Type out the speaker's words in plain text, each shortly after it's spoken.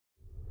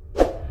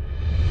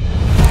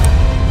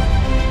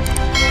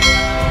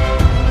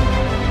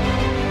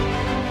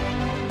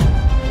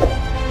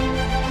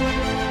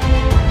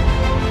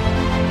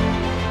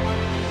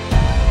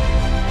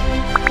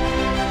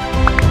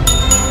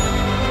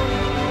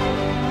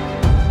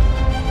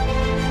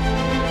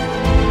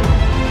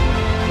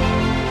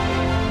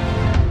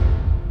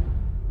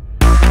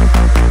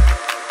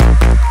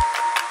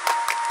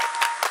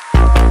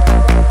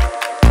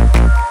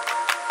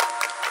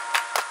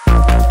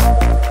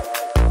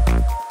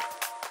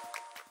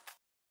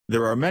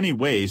There are many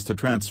ways to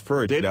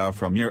transfer data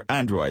from your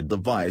Android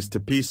device to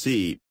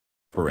PC.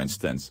 For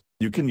instance,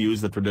 you can use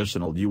the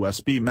traditional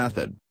USB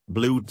method,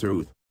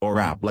 Bluetooth,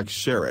 or app like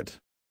Share It.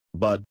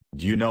 But,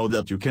 do you know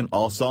that you can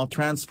also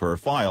transfer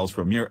files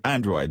from your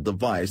Android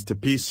device to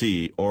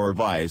PC or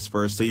vice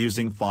versa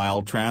using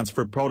File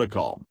Transfer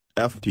Protocol,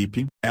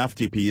 FTP?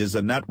 FTP is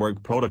a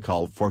network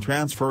protocol for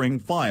transferring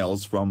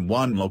files from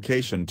one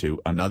location to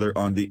another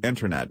on the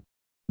Internet.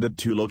 The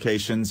two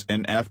locations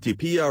in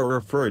FTP are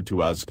referred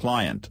to as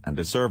client and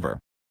a server.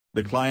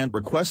 The client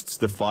requests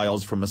the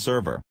files from a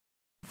server.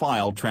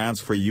 File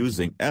transfer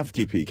using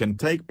FTP can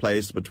take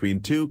place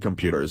between two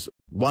computers,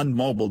 one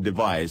mobile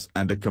device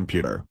and a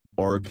computer,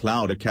 or a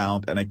cloud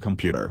account and a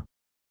computer.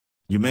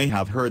 You may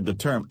have heard the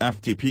term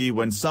FTP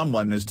when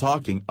someone is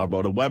talking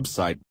about a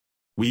website.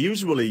 We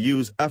usually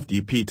use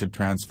FTP to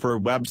transfer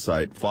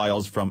website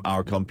files from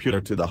our computer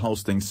to the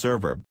hosting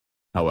server.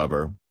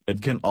 However,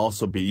 it can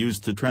also be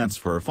used to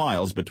transfer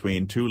files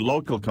between two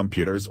local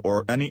computers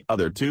or any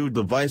other two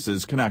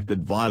devices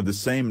connected via the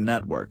same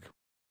network.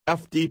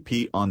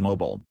 FTP on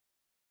mobile.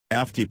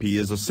 FTP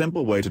is a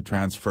simple way to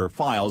transfer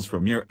files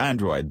from your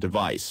Android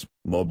device,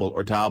 mobile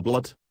or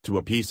tablet, to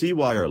a PC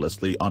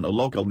wirelessly on a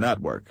local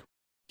network.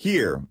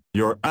 Here,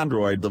 your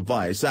Android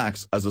device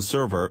acts as a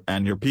server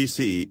and your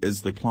PC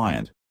is the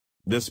client.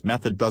 This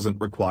method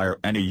doesn't require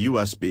any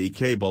USB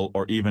cable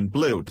or even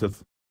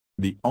Bluetooth.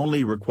 The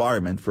only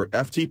requirement for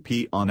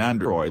FTP on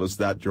Android is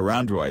that your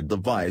Android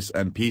device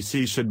and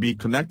PC should be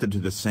connected to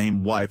the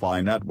same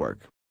Wi-Fi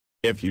network.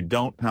 If you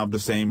don't have the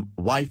same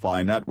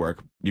Wi-Fi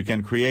network, you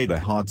can create a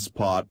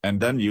hotspot and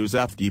then use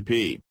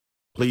FTP.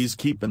 Please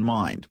keep in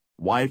mind,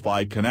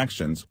 Wi-Fi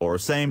connections or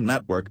same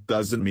network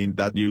doesn't mean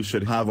that you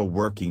should have a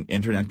working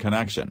internet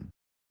connection.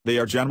 They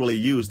are generally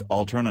used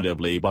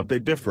alternatively, but they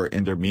differ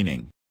in their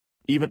meaning.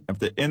 Even if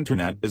the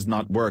internet is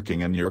not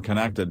working and you're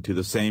connected to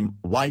the same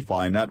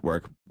Wi-Fi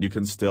network, you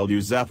can still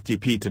use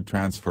FTP to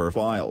transfer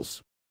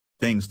files.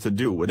 Things to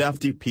do with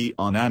FTP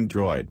on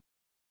Android.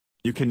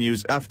 You can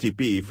use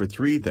FTP for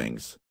three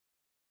things.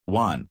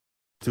 1.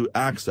 To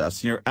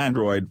access your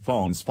Android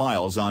phone's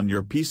files on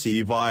your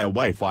PC via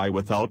Wi-Fi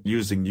without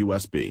using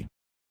USB.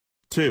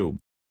 2.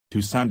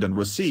 To send and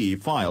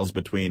receive files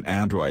between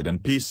Android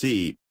and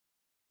PC.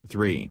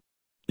 3.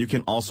 You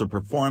can also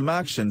perform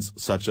actions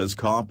such as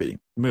copy,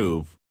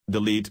 move,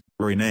 delete,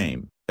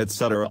 rename,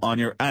 etc. on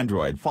your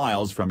Android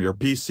files from your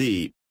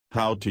PC.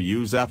 How to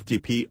use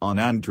FTP on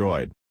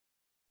Android.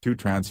 To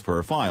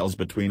transfer files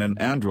between an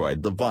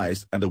Android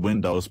device and a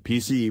Windows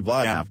PC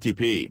via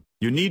FTP,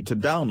 you need to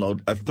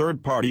download a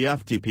third-party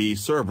FTP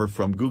server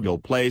from Google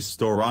Play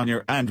Store on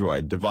your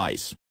Android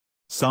device.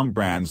 Some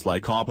brands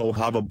like Oppo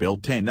have a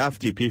built-in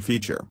FTP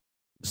feature.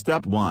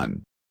 Step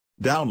 1.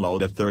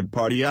 Download a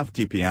third-party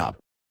FTP app.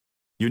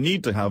 You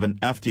need to have an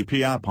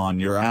FTP app on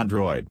your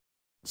Android.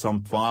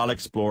 Some file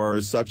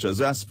explorers such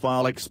as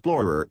S-File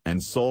Explorer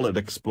and Solid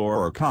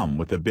Explorer come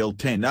with a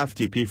built-in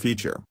FTP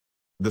feature.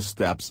 The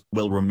steps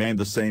will remain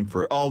the same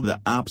for all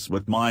the apps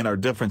with minor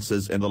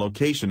differences in the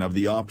location of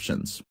the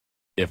options.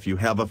 If you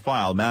have a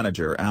file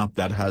manager app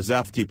that has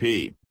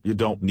FTP, you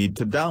don't need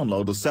to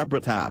download a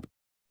separate app.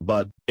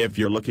 But, if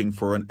you're looking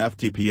for an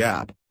FTP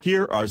app,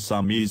 here are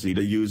some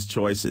easy-to-use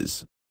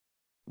choices.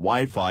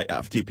 Wi-Fi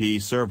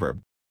FTP Server.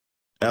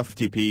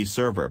 FTP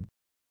Server.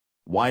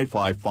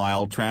 Wi-Fi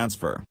File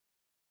Transfer.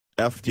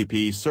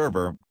 FTP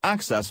Server,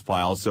 access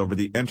files over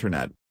the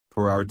Internet.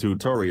 For our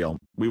tutorial,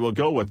 we will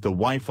go with the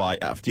Wi-Fi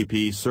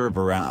FTP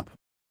Server app.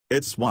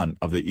 It's one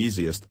of the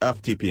easiest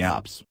FTP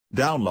apps.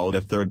 Download a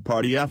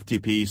third-party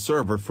FTP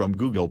server from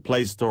Google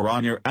Play Store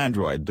on your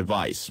Android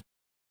device.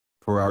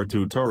 For our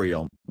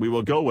tutorial, we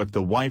will go with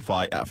the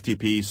Wi-Fi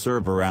FTP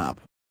Server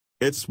app.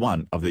 It's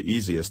one of the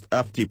easiest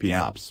FTP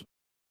apps.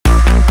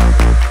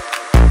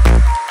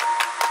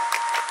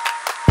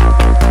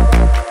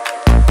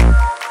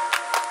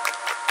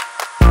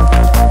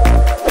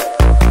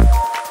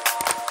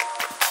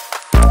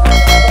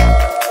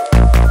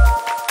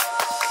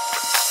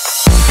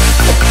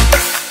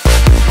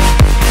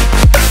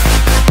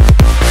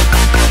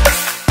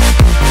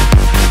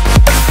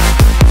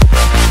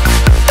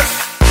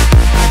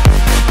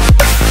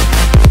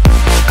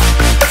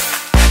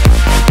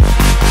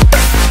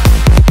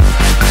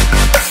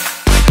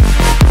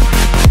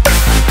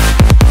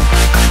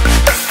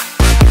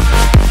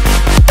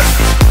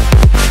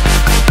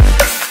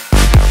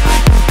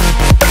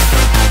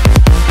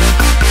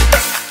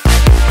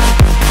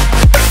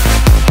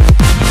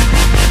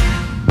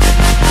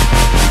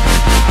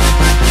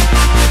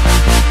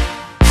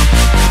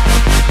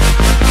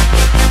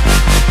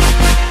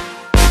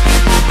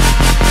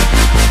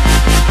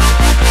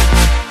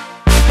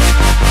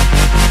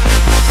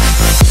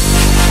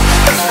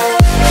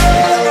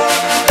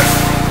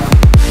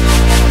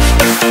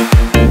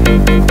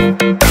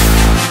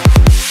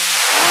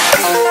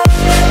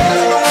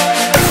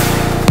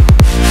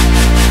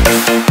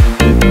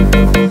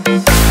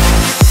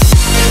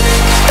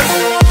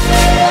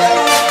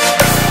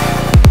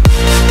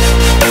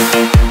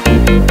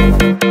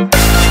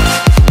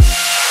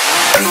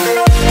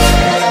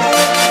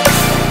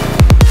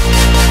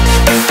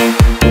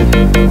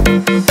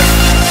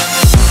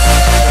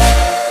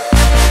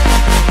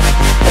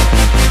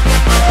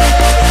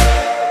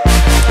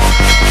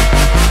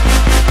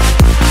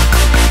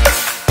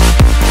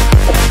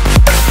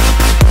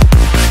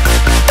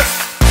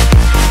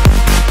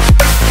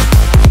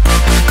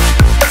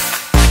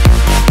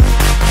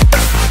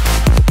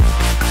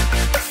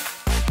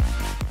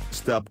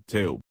 Step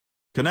 2.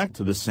 Connect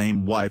to the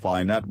same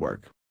Wi-Fi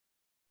network.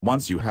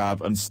 Once you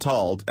have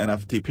installed an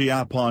FTP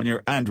app on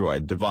your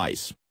Android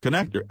device,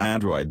 connect your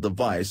Android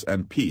device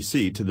and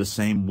PC to the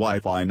same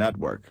Wi-Fi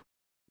network.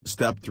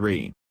 Step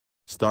 3.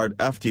 Start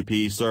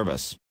FTP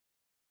service.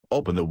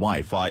 Open the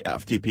Wi-Fi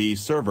FTP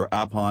server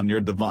app on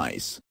your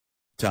device.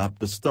 Tap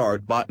the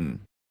Start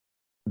button.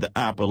 The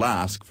app will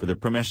ask for the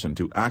permission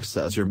to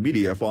access your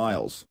media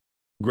files.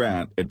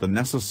 Grant it the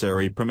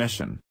necessary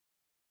permission.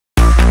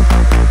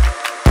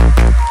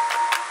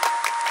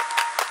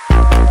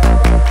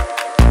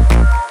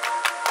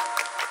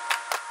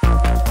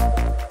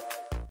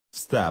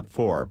 Step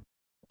 4.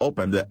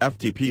 Open the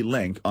FTP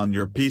link on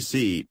your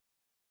PC.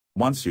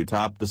 Once you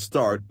tap the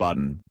Start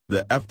button,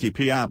 the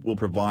FTP app will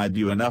provide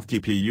you an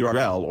FTP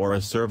URL or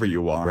a server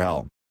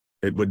URL.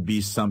 It would be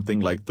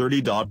something like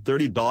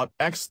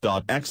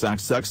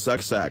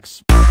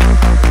 30.30.x.xxxxx.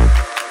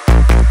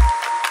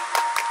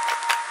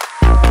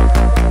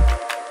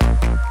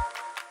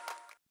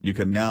 You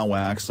can now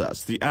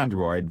access the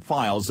Android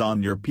files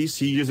on your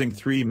PC using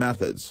 3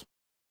 methods: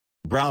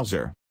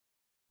 Browser,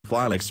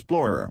 File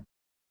Explorer,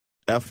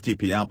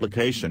 FTP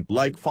application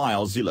like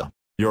FileZilla.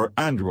 Your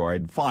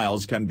Android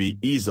files can be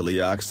easily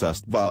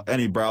accessed via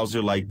any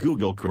browser like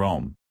Google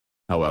Chrome.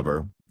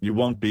 However, you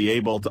won't be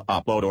able to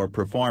upload or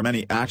perform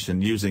any action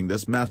using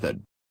this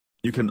method.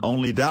 You can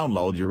only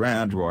download your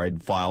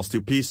Android files to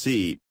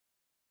PC.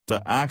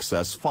 To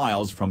access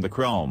files from the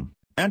Chrome,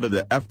 enter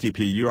the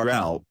FTP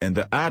URL in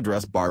the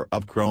address bar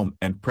of Chrome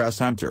and press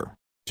Enter.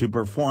 To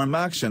perform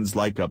actions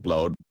like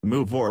upload,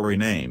 move or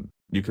rename,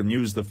 you can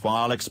use the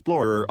File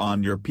Explorer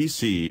on your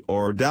PC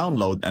or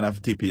download an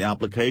FTP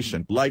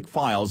application like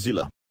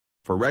FileZilla.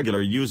 For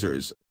regular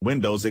users,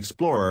 Windows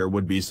Explorer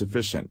would be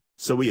sufficient,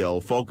 so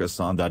we'll focus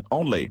on that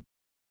only.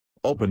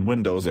 Open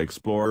Windows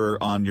Explorer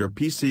on your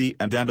PC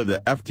and enter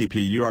the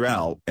FTP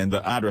URL in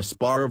the address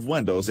bar of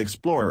Windows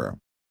Explorer.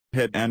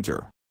 Hit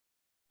Enter.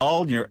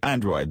 All your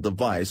Android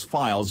device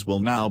files will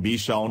now be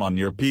shown on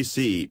your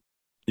PC.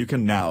 You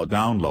can now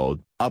download,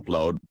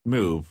 upload,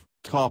 move,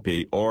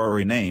 copy or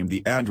rename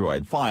the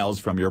Android files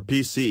from your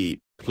PC.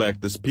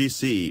 Click this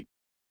PC.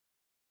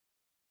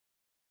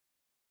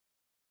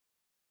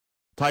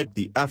 Type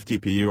the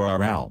FTP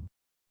URL.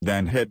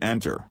 Then hit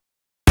Enter.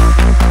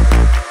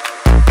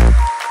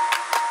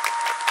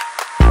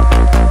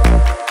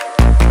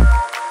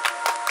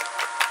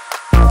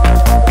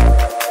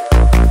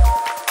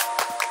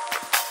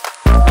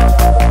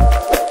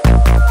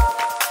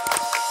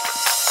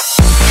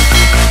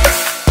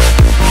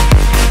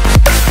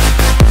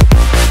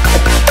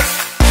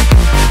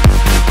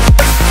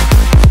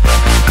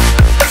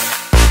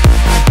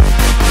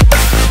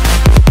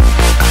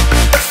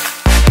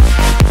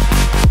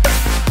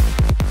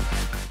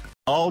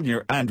 All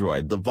your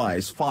Android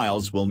device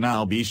files will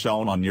now be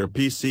shown on your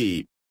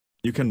PC.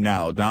 You can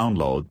now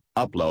download,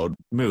 upload,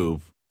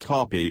 move,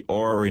 copy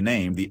or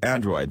rename the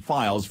Android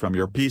files from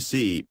your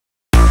PC.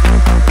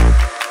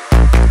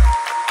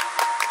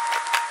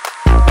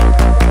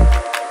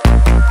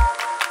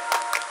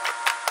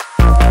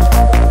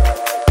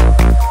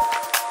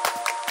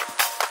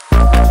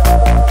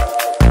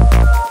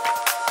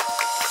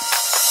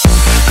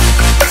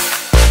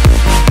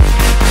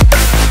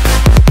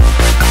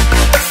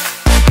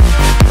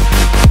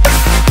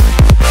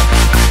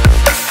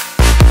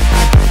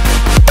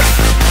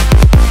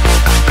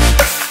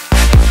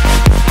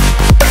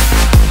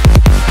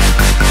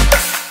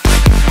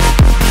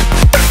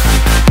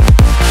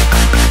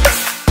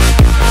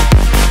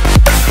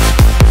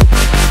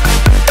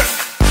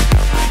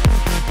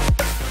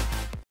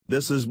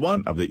 This is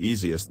one of the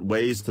easiest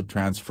ways to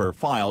transfer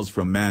files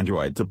from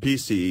Android to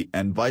PC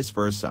and vice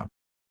versa.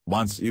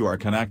 Once you are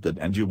connected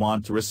and you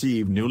want to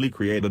receive newly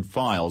created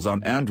files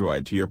on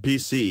Android to your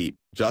PC,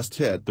 just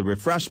hit the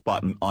refresh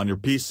button on your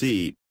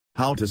PC.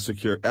 How to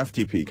secure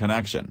FTP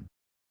connection.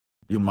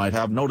 You might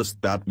have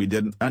noticed that we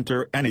didn't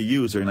enter any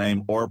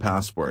username or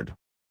password.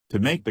 To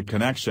make the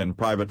connection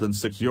private and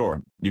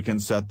secure, you can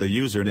set the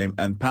username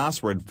and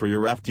password for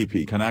your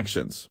FTP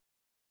connections.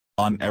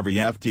 On every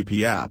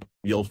FTP app,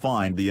 you'll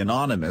find the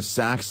anonymous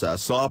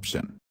access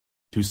option.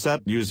 To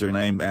set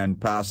username and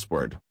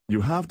password,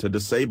 you have to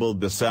disable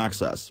this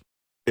access.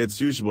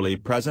 It's usually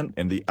present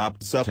in the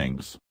app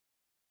settings.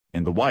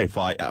 In the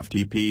Wi-Fi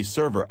FTP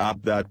server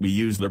app that we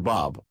used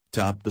above,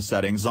 tap the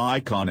settings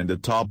icon in the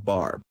top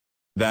bar.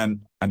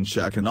 Then,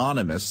 uncheck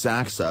anonymous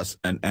access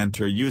and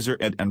enter user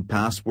ID and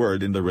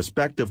password in the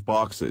respective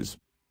boxes.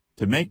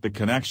 To make the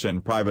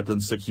connection private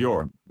and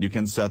secure, you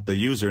can set the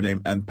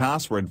username and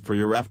password for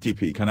your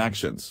FTP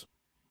connections.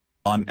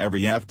 On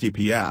every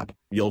FTP app,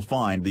 you'll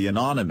find the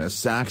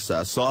anonymous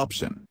access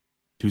option.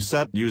 To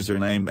set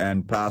username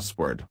and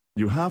password,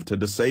 you have to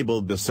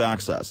disable this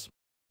access.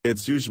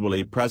 It's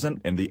usually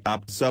present in the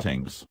app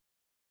settings.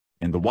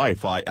 In the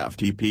Wi-Fi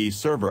FTP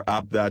server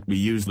app that we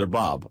used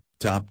above,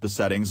 tap the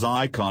settings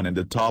icon in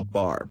the top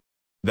bar.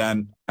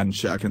 Then,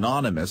 uncheck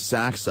anonymous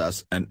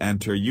access and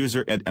enter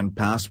user ID and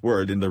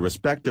password in the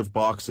respective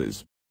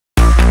boxes.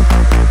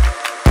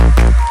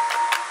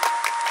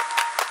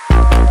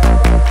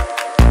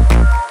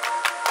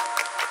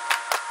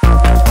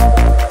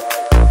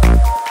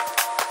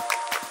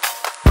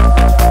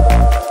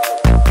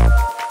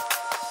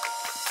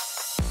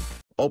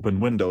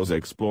 Open Windows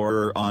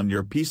Explorer on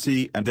your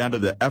PC and enter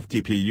the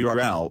FTP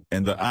URL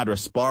in the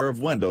address bar of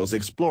Windows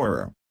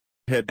Explorer.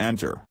 Hit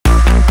enter.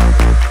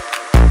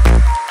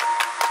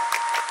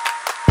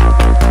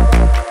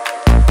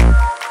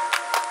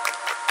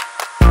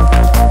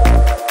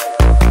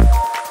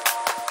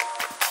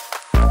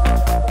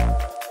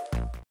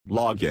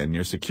 Log in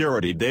your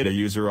security data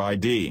user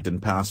ID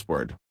and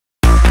password.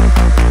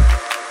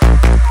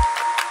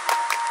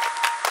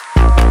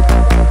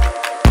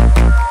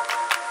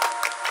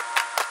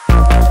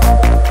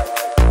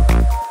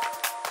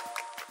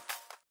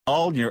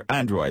 All your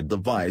Android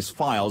device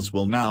files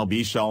will now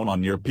be shown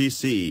on your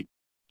PC.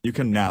 You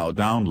can now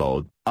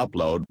download,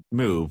 upload,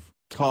 move,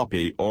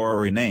 copy or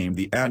rename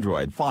the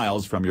Android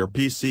files from your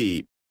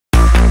PC.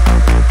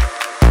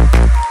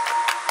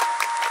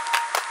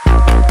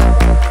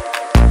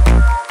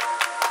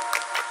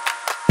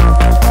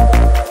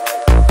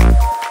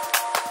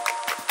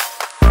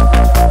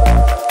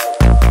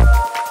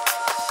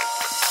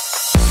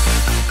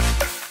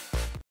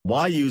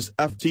 Why use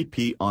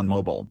FTP on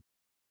mobile?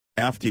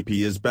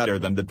 FTP is better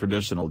than the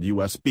traditional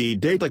USB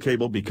data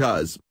cable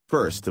because,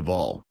 first of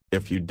all,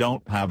 if you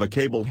don't have a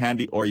cable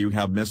handy or you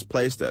have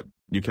misplaced it,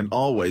 you can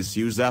always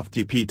use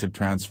FTP to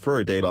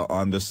transfer data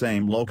on the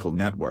same local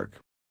network.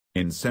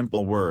 In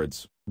simple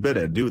words,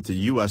 better due to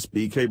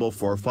USB cable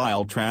for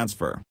file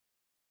transfer.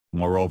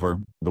 Moreover,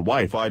 the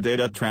Wi-Fi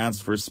data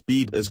transfer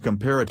speed is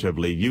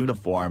comparatively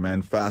uniform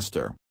and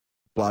faster.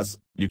 Plus,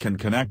 you can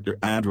connect your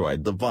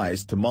Android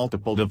device to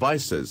multiple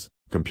devices,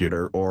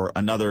 computer or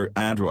another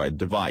Android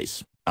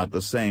device, at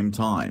the same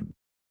time.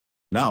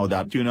 Now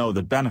that you know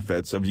the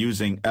benefits of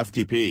using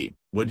FTP,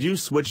 would you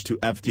switch to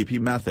FTP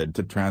method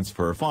to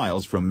transfer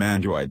files from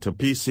Android to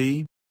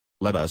PC?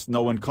 Let us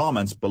know in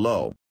comments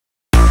below.